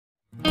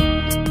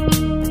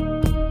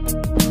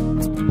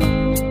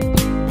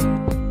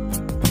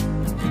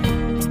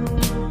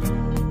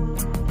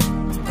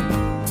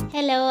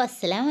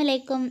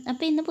അസ്സലാമലൈക്കും.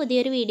 അപ്പോൾ ഇന്ന്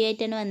പുതിയൊരു വീഡിയോ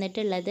ആയിട്ടാണ്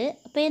വന്നിട്ടുള്ളത്.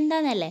 അപ്പോൾ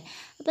എന്താണെന്നല്ലേ,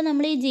 അപ്പോൾ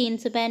നമ്മൾ ഈ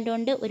ജീൻസ് പാൻറ്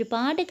കൊണ്ട്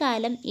ഒരുപാട്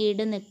കാലം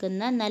ഈട്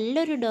നിൽക്കുന്ന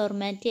നല്ലൊരു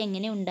ഡോർമാറ്റ്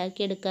എങ്ങനെ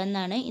ഉണ്ടാക്കിയെടുക്കുക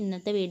എന്നാണ്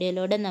ഇന്നത്തെ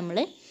വീഡിയോയിലൂടെ നമ്മൾ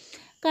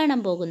കാണാൻ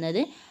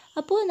പോകുന്നത്.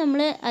 അപ്പോൾ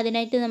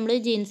അതിനായിട്ട് നമ്മൾ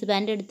ജീൻസ്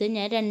പാൻറ് എടുത്ത്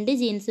ഞാൻ 2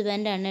 ജീൻസ്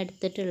പാൻറ്റാണ്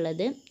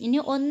എടുത്തിട്ടുള്ളത്. ഇനി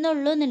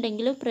ഒന്നുള്ളൂ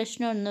എന്നുണ്ടെങ്കിലും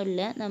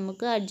പ്രശ്നമൊന്നുമില്ല,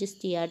 നമുക്ക്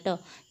അഡ്ജസ്റ്റ് ചെയ്യാം കേട്ടോ.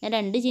 ഞാൻ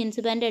 2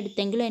 ജീൻസ് പാൻറ്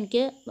എടുത്തെങ്കിലും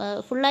എനിക്ക്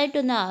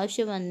ഫുള്ളായിട്ടൊന്നും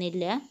ആവശ്യം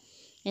വന്നില്ല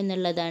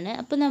എന്നുള്ളതാണ്.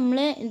 അപ്പോൾ നമ്മൾ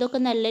ഇതൊക്കെ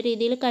നല്ല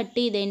രീതിയിൽ കട്ട്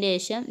ചെയ്തതിന്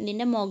ശേഷം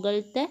ഇതിൻ്റെ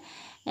മുകളിലത്തെ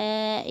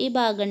ഈ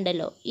ഭാഗം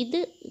ഉണ്ടല്ലോ, ഇത്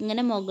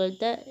ഇങ്ങനെ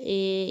മുകളിലത്തെ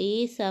ഈ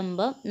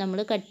സംഭവം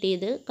നമ്മൾ കട്ട്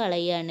ചെയ്ത്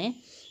കളയുകയെന്ന്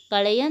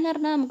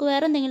പറഞ്ഞാൽ നമുക്ക്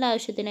വേറെ എന്തെങ്കിലും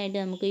ആവശ്യത്തിനായിട്ട്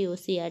നമുക്ക്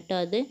യൂസ് ചെയ്യാം കേട്ടോ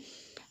അത്.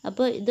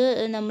 അപ്പോൾ ഇത്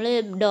നമ്മൾ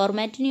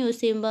ഡോർമാറ്റിന് യൂസ്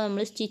ചെയ്യുമ്പോൾ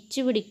നമ്മൾ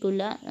സ്റ്റിച്ച്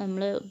പിടിക്കില്ല,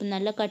 നമ്മൾ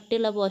നല്ല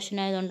കട്ടിയുള്ള പോർഷൻ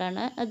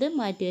ആയതുകൊണ്ടാണ് അത്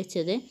മാറ്റി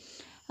വെച്ചത്.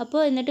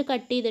 അപ്പോൾ എന്നിട്ട്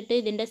കട്ട് ചെയ്തിട്ട്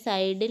ഇതിൻ്റെ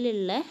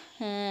സൈഡിലുള്ള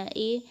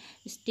ഈ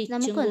സ്റ്റിച്ച്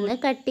നമുക്കൊന്ന്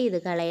കട്ട് ചെയ്ത്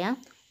കളയാം.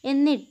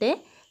 എന്നിട്ട്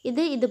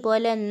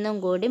ഇതുപോലെ ഒന്നും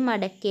കൂടി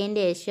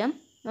മടക്കിയതിന് ശേഷം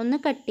ഒന്ന്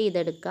കട്ട്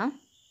ചെയ്തെടുക്കാം.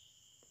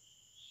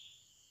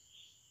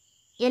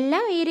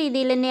 എല്ലാം ഈ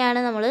രീതിയിൽ തന്നെയാണ്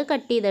നമ്മൾ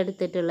കട്ട്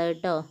ചെയ്തെടുത്തിട്ടുള്ളത്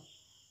കേട്ടോ.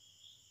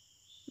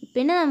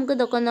 പിന്നെ നമുക്ക്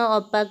ഇതൊക്കെ ഒന്ന്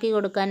ഒപ്പാക്കി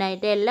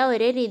കൊടുക്കാനായിട്ട് എല്ലാം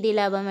ഒരേ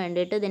രീതിയിലാവാൻ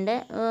വേണ്ടിയിട്ട് ഇതിൻ്റെ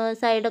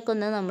സൈഡൊക്കെ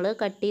ഒന്ന് നമ്മൾ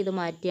കട്ട് ചെയ്ത്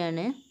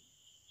മാറ്റിയാണ്.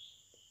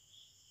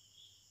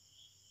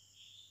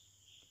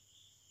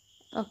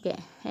 ഓക്കെ,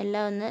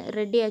 എല്ലാം ഒന്ന്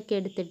റെഡിയാക്കി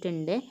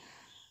എടുത്തിട്ടുണ്ട്.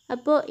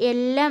 അപ്പോൾ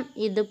എല്ലാം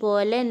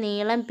ഇതുപോലെ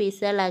നീളം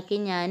പീസുകളാക്കി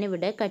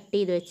ഞാനിവിടെ കട്ട്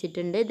ചെയ്ത്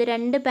വെച്ചിട്ടുണ്ട്. ഇത്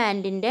 2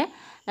 പാൻറ്റിൻ്റെ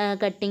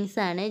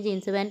കട്ടിങ്സാണ്.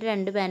 ജീൻസ് പാൻറ്റ്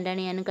 2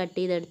 പാൻറ്റാണ് ഞാൻ കട്ട്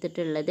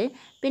ചെയ്തെടുത്തിട്ടുള്ളത്.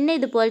 പിന്നെ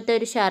ഇതുപോലത്തെ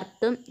ഒരു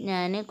ഷർട്ടും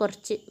ഞാൻ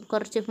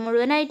കുറച്ച്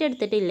മുഴുവനായിട്ട്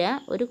എടുത്തിട്ടില്ല,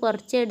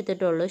 കുറച്ചേ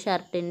എടുത്തിട്ടുള്ളൂ.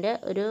 ഷർട്ടിൻ്റെ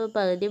ഒരു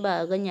പകുതി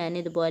ഭാഗം ഞാൻ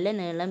ഇതുപോലെ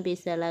നീളം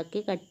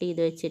പീസുകളാക്കി കട്ട്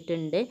ചെയ്ത്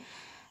വെച്ചിട്ടുണ്ട്.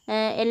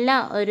 എല്ലാം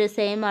ഒരു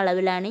സെയിം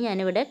അളവിലാണ്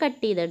ഞാനിവിടെ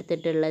കട്ട്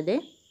ചെയ്തെടുത്തിട്ടുള്ളത്.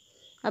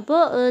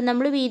 അപ്പോൾ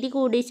നമ്മൾ വീതി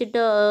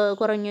കൂടിച്ചിട്ടോ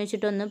കുറഞ്ഞു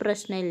വെച്ചിട്ടൊന്നും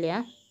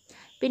പ്രശ്നമില്ല.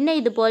 പിന്നെ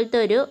ഇതുപോലത്തെ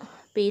ഒരു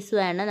പീസ്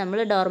വേണം. നമ്മൾ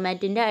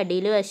ഡോർമാറ്റിൻ്റെ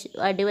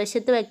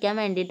അടിവശത്ത് വെക്കാൻ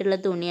വേണ്ടിയിട്ടുള്ള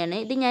തുണിയാണ്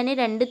ഇത്. ഞാൻ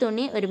 2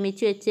 തുണി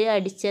ഒരുമിച്ച് വെച്ച്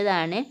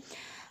അടിച്ചതാണ്.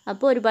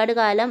 അപ്പോൾ ഒരുപാട്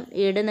കാലം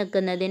ഈട്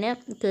നിൽക്കുന്നതിന്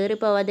കീറി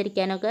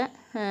പോവാതിരിക്കാനൊക്കെ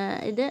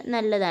ഇത്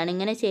നല്ലതാണ്,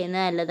 ഇങ്ങനെ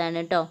ചെയ്യുന്നത് നല്ലതാണ്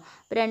കേട്ടോ.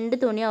 അപ്പോൾ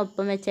 2 തുണി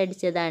ഒപ്പം വെച്ച്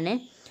അടിച്ചതാണ്.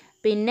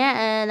 പിന്നെ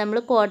നമ്മൾ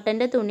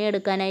കോട്ടൻ്റെ തുണി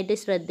എടുക്കാനായിട്ട്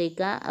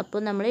ശ്രദ്ധിക്കുക. അപ്പോൾ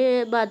നമ്മൾ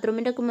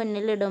ബാത്റൂമിൻ്റെ ഒക്കെ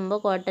മുന്നിലിടുമ്പോൾ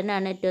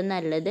കോട്ടനാണ് ഏറ്റവും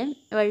നല്ലത്,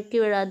 വഴുക്കി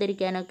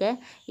വീഴാതിരിക്കാനൊക്കെ.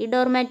 ഈ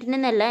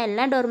ഡോർമാറ്റിനെന്നല്ല,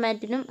 എല്ലാ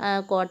ഡോർമാറ്റിനും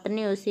കോട്ടൺ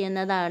യൂസ്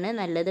ചെയ്യുന്നതാണ്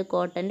നല്ലത്.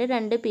 കോട്ടൻ്റെ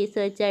 2 പീസ്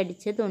വെച്ച്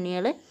അടിച്ച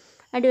തുണികൾ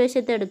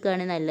അടിവശത്ത്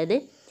എടുക്കുകയാണ് നല്ലത്.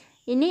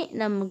 ഇനി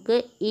നമുക്ക്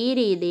ഈ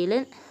രീതിയിൽ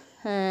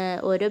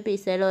ഓരോ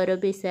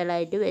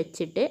പീസുകളായിട്ട്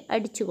വെച്ചിട്ട്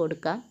അടിച്ചു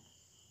കൊടുക്കാം.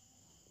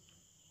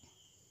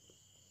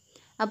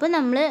 അപ്പോൾ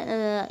നമ്മൾ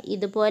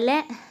ഇതുപോലെ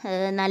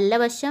നല്ല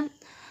വശം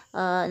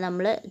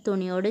നമ്മൾ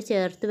തുണിയോട്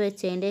ചേർത്ത്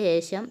വെച്ചതിൻ്റെ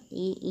ശേഷം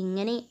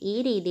ഇങ്ങനെ ഈ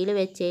രീതിയിൽ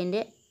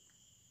വെച്ചതിൻ്റെ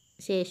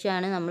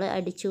ശേഷമാണ് നമ്മൾ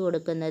അടിച്ചു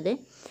കൊടുക്കുന്നത്.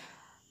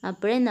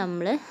 അപ്പോഴേ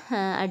നമ്മൾ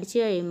അടിച്ചു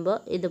കഴിയുമ്പോൾ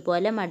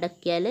ഇതുപോലെ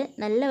മടക്കിയാൽ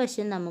നല്ല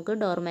വശം നമുക്ക്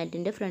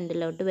ഡോർമാറ്റിൻ്റെ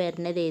ഫ്രണ്ടിലോട്ട്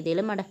വരുന്ന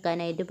രീതിയിൽ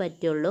മടക്കാനായിട്ട്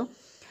പറ്റുള്ളൂ.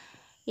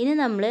 ഇനി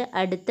നമ്മൾ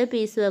അടുത്ത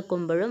പീസ്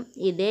വെക്കുമ്പോഴും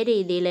ഇതേ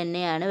രീതിയിൽ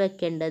തന്നെയാണ്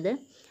വെക്കേണ്ടത്.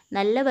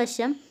 നല്ല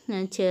വശം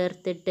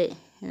ചേർത്തിട്ട്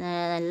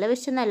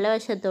നല്ല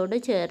വശത്തോട്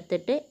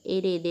ചേർത്തിട്ട് ഈ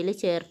രീതിയിൽ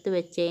ചേർത്ത്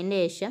വെച്ചതിന്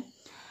ശേഷം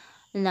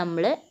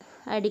നമ്മൾ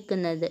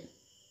അടിക്കുന്നത്.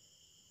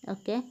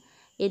 ഓക്കെ,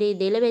 ഈ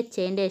രീതിയിൽ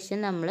വെച്ചതിന് ശേഷം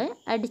നമ്മൾ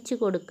അടിച്ചു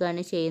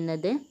കൊടുക്കുകയാണ്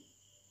ചെയ്യുന്നത്.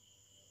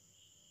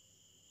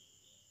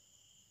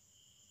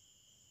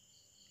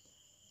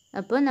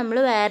 അപ്പോൾ നമ്മൾ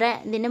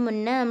ഇതിന്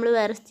മുന്നേ നമ്മൾ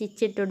വേറെ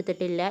സ്റ്റിച്ച് ഇട്ട്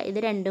കൊടുത്തിട്ടില്ല. ഇത്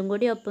 2ഉം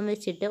കൂടി ഒപ്പം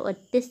വെച്ചിട്ട്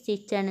ഒറ്റ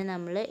സ്റ്റിച്ചാണ്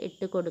നമ്മൾ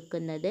ഇട്ട്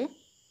കൊടുക്കുന്നത്.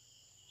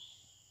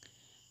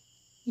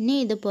 ഇനി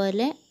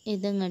ഇതുപോലെ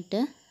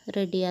ഇതിങ്ങോട്ട്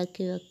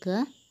റെഡിയാക്കി വെക്കുക.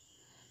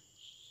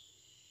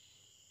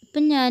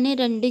 ഇപ്പം ഞാൻ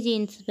 2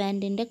 ജീൻസ്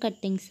പാൻറ്റിൻ്റെ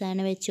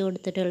കട്ടിങ്സാണ് വെച്ച്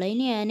കൊടുത്തിട്ടുള്ളത്.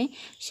 ഇനി ഞാൻ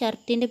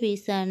ഷർട്ടിൻ്റെ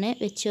പീസാണ്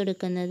വെച്ച്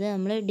കൊടുക്കുന്നത്.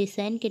 നമ്മൾ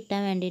ഡിസൈൻ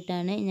കിട്ടാൻ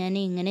വേണ്ടിയിട്ടാണ് ഞാൻ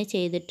ഇങ്ങനെ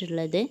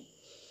ചെയ്തിട്ടുള്ളത്.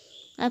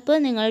 അപ്പോൾ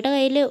നിങ്ങളുടെ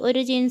കയ്യിൽ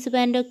ഒരു ജീൻസ്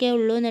പാൻറ്റൊക്കെ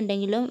ഉള്ളൂ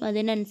എന്നുണ്ടെങ്കിലും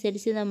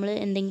അതിനനുസരിച്ച് നമ്മൾ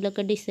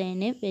എന്തെങ്കിലുമൊക്കെ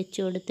ഡിസൈന് വെച്ച്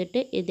കൊടുത്തിട്ട്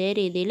ഇതേ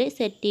രീതിയിൽ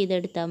സെറ്റ്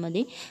ചെയ്തെടുത്താൽ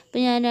മതി.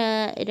 അപ്പോൾ ഞാൻ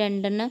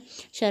 2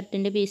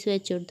 ഷർട്ടിൻ്റെ പീസ്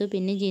വെച്ച് കൊടുത്തു,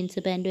 പിന്നെ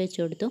ജീൻസ് പാൻറ്റ് വെച്ച്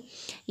കൊടുത്തു.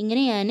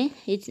 ഇങ്ങനെ ഞാൻ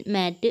ഈ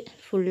മാറ്റ്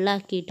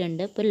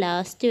ഫുള്ളാക്കിയിട്ടുണ്ട്. ഇപ്പോൾ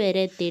ലാസ്റ്റ്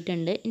വരെ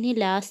എത്തിയിട്ടുണ്ട്. ഇനി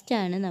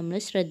ലാസ്റ്റാണ് നമ്മൾ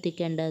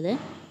ശ്രദ്ധിക്കേണ്ടത്.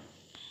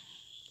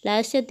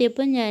 ലാസ്റ്റ്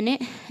എത്തിയപ്പോൾ ഞാൻ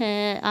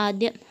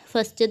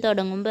ഫസ്റ്റ്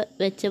തുടങ്ങുമ്പോൾ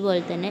വെച്ച പോലെ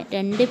തന്നെ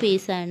 2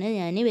 പീസാണ്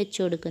ഞാൻ വെച്ച്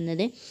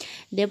കൊടുക്കുന്നത്.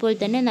 ഇതേപോലെ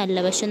തന്നെ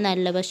നല്ല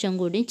വശം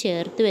കൂടി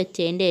ചേർത്ത്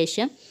വെച്ചതിൻ്റെ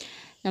ശേഷം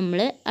നമ്മൾ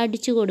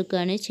അടിച്ചു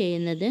കൊടുക്കുകയാണ്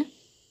ചെയ്യുന്നത്.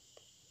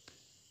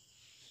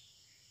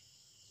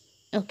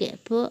 ഓക്കെ,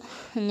 അപ്പോൾ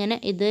അങ്ങനെ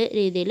ഇത്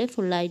രീതിയിൽ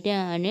ഫുള്ളായിട്ട്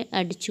ഞാൻ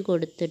അടിച്ചു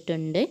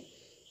കൊടുത്തിട്ടുണ്ട്.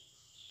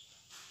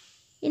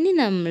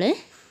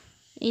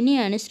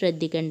 ഇനിയാണ്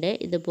ശ്രദ്ധിക്കേണ്ടത്,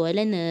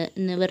 ഇതുപോലെ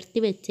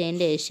നിവർത്തി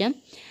വെച്ചതിൻ്റെ ശേഷം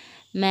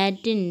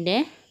മാറ്റിൻ്റെ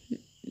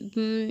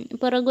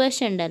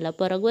പുറകുവശം ഉണ്ടല്ലോ,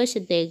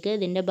 പുറകുവശത്തേക്ക്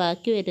ഇതിൻ്റെ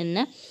ബാക്കി വരുന്ന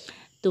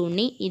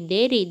തുണി ഇതേ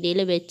രീതിയിൽ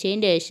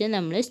വെച്ചതിന് ശേഷം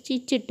നമ്മൾ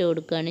സ്റ്റിച്ച് ഇട്ട്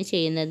കൊടുക്കുകയാണ്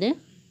ചെയ്യുന്നത്.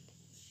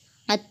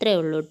 അത്രയേ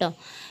ഉള്ളൂ കേട്ടോ.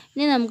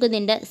 ഇനി നമുക്ക്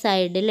ഇതിൻ്റെ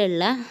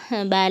സൈഡിലുള്ള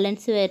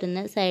ബാലൻസ് വരുന്ന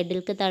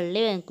സൈഡിലേക്ക്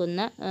തള്ളി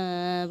വെക്കുന്ന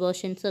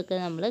പോർഷൻസൊക്കെ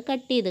നമ്മൾ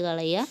കട്ട് ചെയ്ത്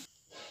കളയുക.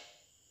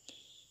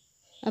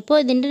 അപ്പോൾ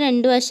ഇതിൻ്റെ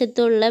രണ്ട്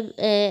വശത്തുള്ള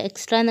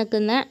എക്സ്ട്രാ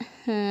നിൽക്കുന്ന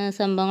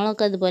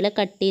സംഭവങ്ങളൊക്കെ അതുപോലെ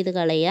കട്ട് ചെയ്ത്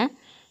കളയുക.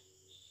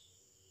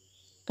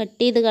 കട്ട്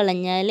ചെയ്ത്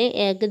കളഞ്ഞാൽ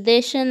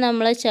ഏകദേശം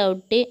നമ്മളെ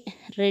ചവിട്ടി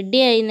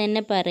റെഡിയായി എന്ന്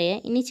തന്നെ പറയാം.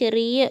 ഇനി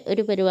ചെറിയ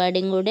ഒരു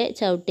പരിപാടിയും കൂടെ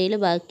ചവിട്ടിയിൽ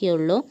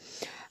ബാക്കിയുള്ളൂ.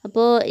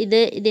 അപ്പോൾ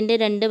ഇതിൻ്റെ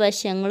രണ്ട്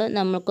വശങ്ങളും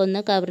നമുക്കൊന്ന്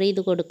കവർ ചെയ്ത്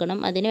കൊടുക്കണം.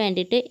 അതിന്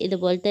വേണ്ടിയിട്ട്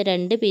ഇതുപോലത്തെ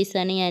 2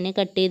 പീസാണ് ഞാൻ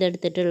കട്ട്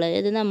ചെയ്തെടുത്തിട്ടുള്ളത്.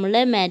 ഇത്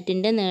നമ്മളെ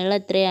മാറ്റിൻ്റെ നീളം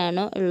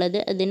എത്രയാണോ ഉള്ളത്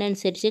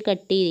അതിനനുസരിച്ച്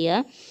കട്ട്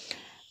ചെയ്യുക.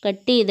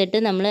 കട്ട് ചെയ്തിട്ട്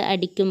നമ്മൾ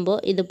അടിക്കുമ്പോൾ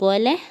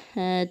ഇതുപോലെ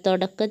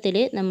തുടക്കത്തിൽ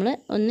നമ്മൾ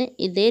ഒന്ന്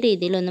ഇതേ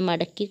രീതിയിൽ ഒന്ന്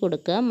മടക്കി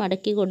കൊടുക്കുക.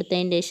 മടക്കി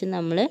കൊടുത്തതിന് ശേഷം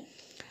നമ്മൾ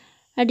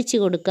അടിച്ചു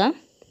കൊടുക്കുക.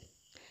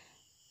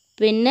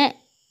 പിന്നെ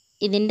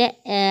ഇതിൻ്റെ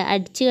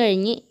അടിച്ചു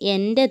കഴിഞ്ഞ്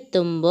എൻഡ്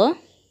എത്തുമ്പോൾ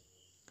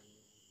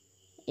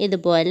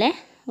ഇതുപോലെ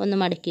ഒന്ന്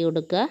മടക്കി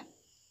കൊടുക്കുക.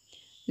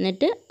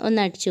 എന്നിട്ട് ഒന്ന്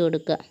അടിച്ചു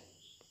കൊടുക്കുക.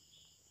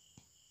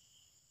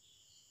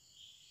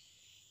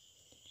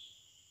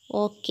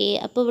 ഓക്കെ,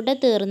 അപ്പോൾ ഇവിടെ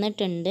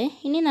തീർന്നിട്ടുണ്ട്.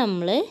 ഇനി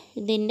നമ്മൾ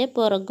ഇതിൻ്റെ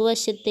പുറകു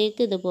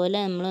വശത്തേക്ക് ഇതുപോലെ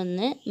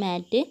നമ്മളൊന്ന്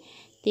മാറ്റ്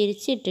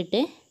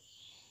തിരിച്ചിട്ടിട്ട്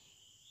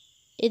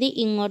ഇത്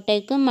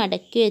ഇങ്ങോട്ടേക്ക്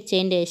മടക്കി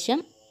വെച്ചതിന് ശേഷം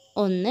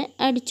ഒന്ന്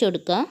അടിച്ചു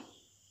കൊടുക്കുക.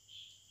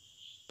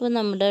 അപ്പോൾ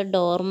നമ്മുടെ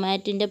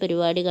ഡോർമാറ്റിൻ്റെ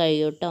പരിപാടി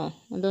കഴിയും കേട്ടോ.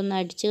 അതൊന്ന്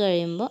അടിച്ച്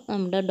കഴിയുമ്പോൾ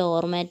നമ്മുടെ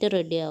ഡോർമാറ്റ്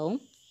റെഡിയാവും.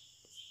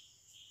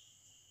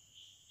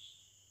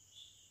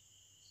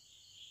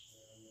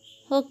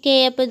 ഓക്കെ,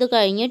 അപ്പോൾ ഇത്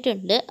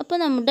കഴിഞ്ഞിട്ടുണ്ട്. അപ്പോൾ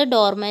നമ്മുടെ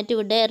ഡോർമാറ്റ്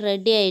ഇവിടെ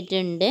റെഡി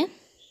ആയിട്ടുണ്ട്.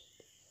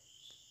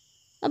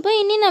 അപ്പോൾ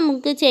ഇനി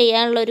നമുക്ക്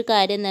ചെയ്യാനുള്ളൊരു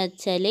കാര്യം എന്ന്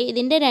വെച്ചാൽ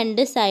ഇതിൻ്റെ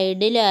 2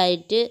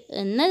 സൈഡിലായിട്ട്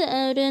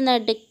ഒരു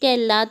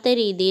നടുക്കല്ലാത്ത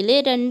രീതിയിൽ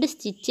 2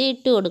 സ്റ്റിച്ച്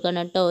ഇട്ട്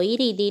കൊടുക്കണം കേട്ടോ. ഈ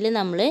രീതിയിൽ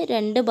നമ്മൾ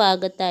 2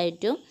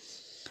 ഭാഗത്തായിട്ടും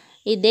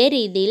ഇതേ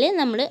രീതിയിൽ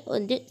നമ്മൾ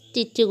ഒരു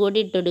സ്റ്റിച്ച് കൂടി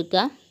ഇട്ട്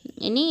കൊടുക്കുക.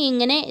 ഇനി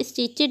ഇങ്ങനെ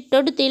സ്റ്റിച്ച് ഇട്ട്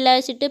കൊടുത്തില്ല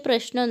വെച്ചിട്ട്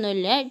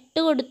പ്രശ്നമൊന്നുമില്ല. ഇട്ട്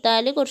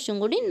കൊടുത്താൽ കുറച്ചും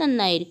കൂടി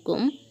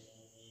നന്നായിരിക്കും.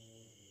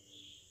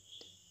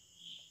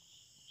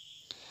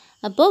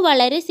 അപ്പോൾ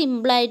വളരെ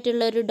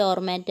സിമ്പിളായിട്ടുള്ളൊരു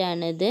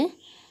ഡോർമാറ്റാണിത്.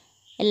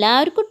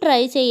 എല്ലാവർക്കും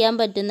ട്രൈ ചെയ്യാൻ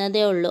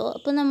പറ്റുന്നതേ ഉള്ളൂ.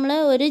 അപ്പോൾ നമ്മൾ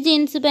ഒരു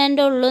ജീൻസ്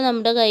പാൻ്റേ ഉള്ളൂ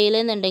നമ്മുടെ കയ്യിൽ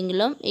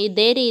എന്നുണ്ടെങ്കിലും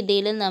ഇതേ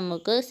രീതിയിൽ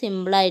നമുക്ക്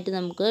സിമ്പിളായിട്ട്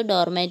നമുക്ക്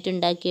ഡോർമാറ്റ്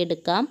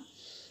ഉണ്ടാക്കിയെടുക്കാം.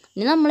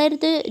 ഇനി നമ്മളെ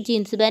അടുത്ത്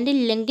ജീൻസ് പാൻറ്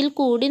ഇല്ലെങ്കിൽ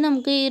കൂടി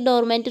നമുക്ക് ഈ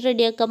ഡോർമാറ്റ്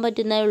റെഡിയാക്കാൻ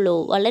പറ്റുന്നേ ഉള്ളൂ.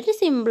 വളരെ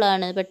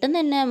സിമ്പിളാണ്. പെട്ടെന്ന്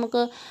തന്നെ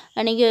നമുക്ക്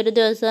ആണെങ്കിൽ ഒരു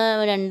ദിവസം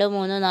 2,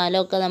 3,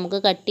 4 ഒക്കെ നമുക്ക്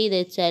കട്ട് ചെയ്ത്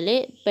വെച്ചാൽ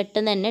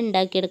പെട്ടെന്ന് തന്നെ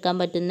ഉണ്ടാക്കിയെടുക്കാൻ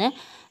പറ്റുന്ന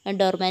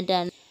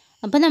ഡോർമാറ്റാണ്.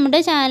 അപ്പോൾ നമ്മുടെ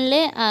ചാനൽ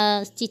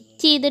സ്റ്റിച്ച്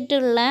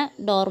ചെയ്തിട്ടുള്ള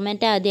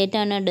ഡോർമാറ്റ്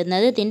ആദ്യമായിട്ടാണ്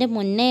ഇടുന്നത്. ഇതിൻ്റെ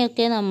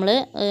മുന്നേയൊക്കെ നമ്മൾ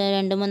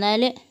 2,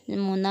 3,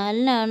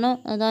 4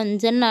 അതോ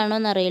 5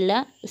 എന്നറിയില്ല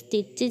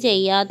സ്റ്റിച്ച്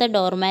ചെയ്യാത്ത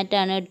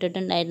ഡോർമാറ്റാണ്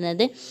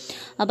ഇട്ടിട്ടുണ്ടായിരുന്നത്.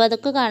 അപ്പോൾ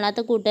അതൊക്കെ കാണാത്ത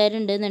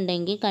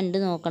കൂട്ടുകാരുണ്ടെന്നുണ്ടെങ്കിൽ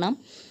കണ്ടു നോക്കണം.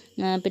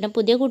 പിന്നെ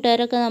പുതിയ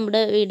കൂട്ടുകാരൊക്കെ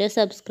നമ്മുടെ വീഡിയോ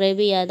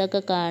സബ്സ്ക്രൈബ്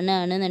ചെയ്യാതൊക്കെ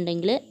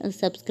കാണുകയാണെന്നുണ്ടെങ്കിൽ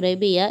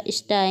സബ്സ്ക്രൈബ് ചെയ്യുക.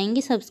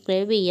 ഇഷ്ടമായെങ്കിൽ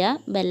സബ്സ്ക്രൈബ് ചെയ്യുക.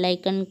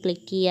 ബെല്ലൈക്കൺ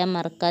ക്ലിക്ക് ചെയ്യാൻ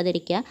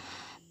മറക്കാതിരിക്കുക.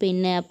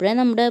 പിന്നെ അപ്പോഴേ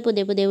നമ്മുടെ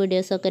പുതിയ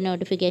വീഡിയോസൊക്കെ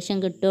നോട്ടിഫിക്കേഷൻ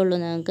കിട്ടുള്ളൂ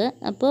നിങ്ങൾക്ക്.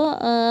 അപ്പോൾ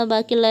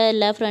ബാക്കിയുള്ള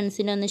എല്ലാ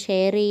ഫ്രണ്ട്സിനും ഒന്ന്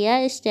ഷെയർ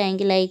ചെയ്യുക.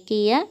 ഇഷ്ടമെങ്കിൽ ലൈക്ക്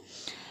ചെയ്യുക.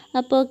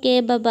 അപ്പോൾ ഓക്കെ,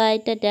 ബൈ,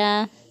 ടാറ്റാ.